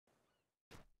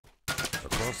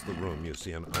Across the room, you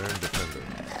see an iron defender.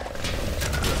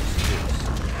 Press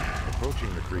this.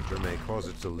 Approaching the creature may cause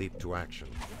it to leap to action.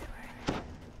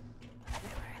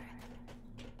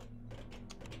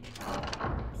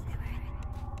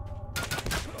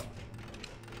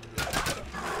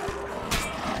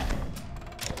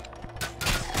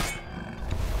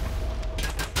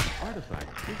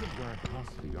 Artifact isn't where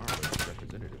Artificer.avi's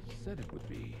representative said it would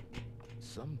be.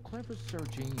 Some clever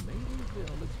searching may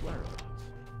reveal its whereabouts.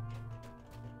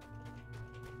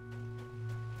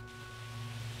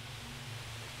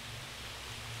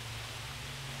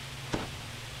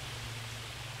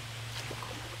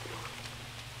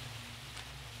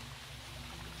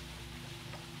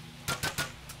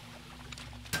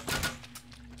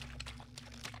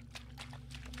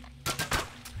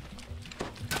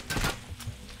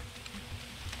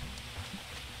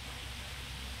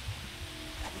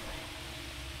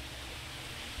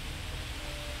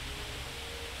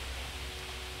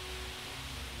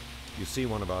 You see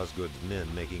one of Osgood's men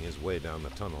making his way down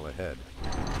the tunnel ahead.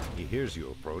 He hears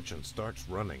you approach and starts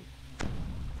running.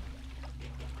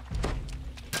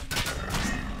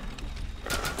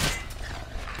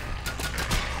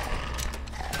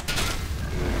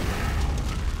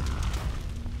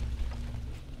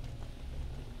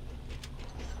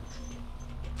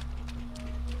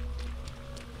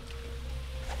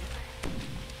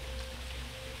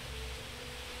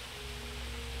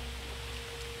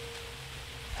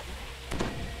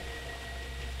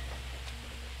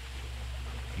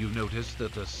 You notice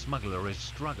that the smuggler is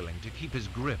struggling to keep his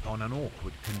grip on an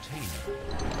awkward container.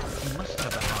 He must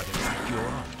have the artifact you're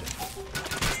after.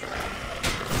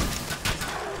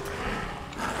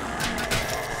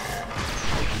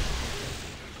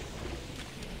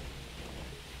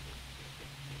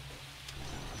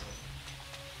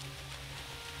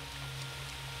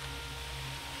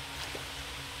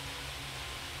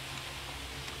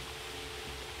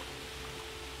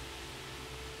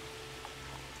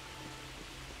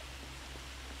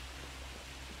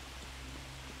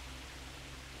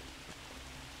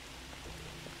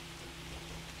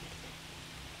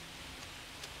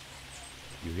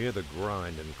 You hear the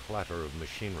grind and clatter of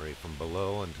machinery from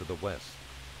below and to the west.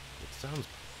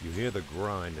 You hear the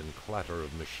grind and clatter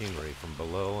of machinery from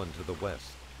below and to the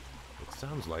west. It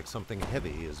sounds like something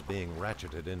heavy is being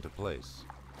ratcheted into place.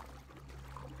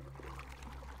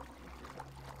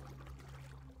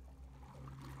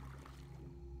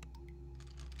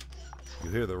 You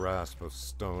hear the rasp of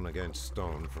stone against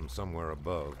stone from somewhere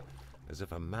above, as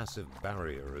if a massive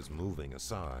barrier is moving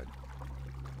aside.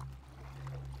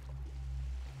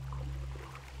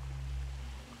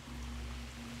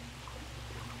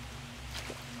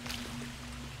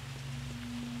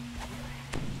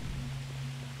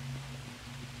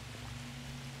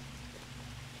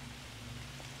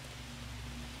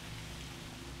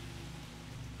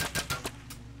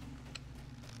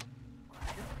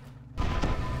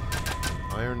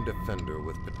 Iron defender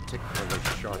with particularly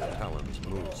sharp talons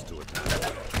moves to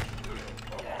attack.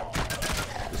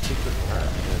 The secret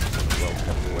path ends in a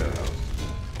well-kept warehouse.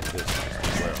 This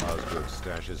is where Osgood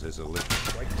stashes his elite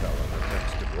strike talon and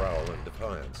attempts to growl in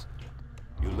defiance.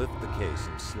 You lift the case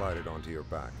and slide it onto your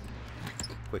back.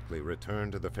 Quickly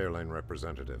return to the Fairlane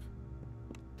representative.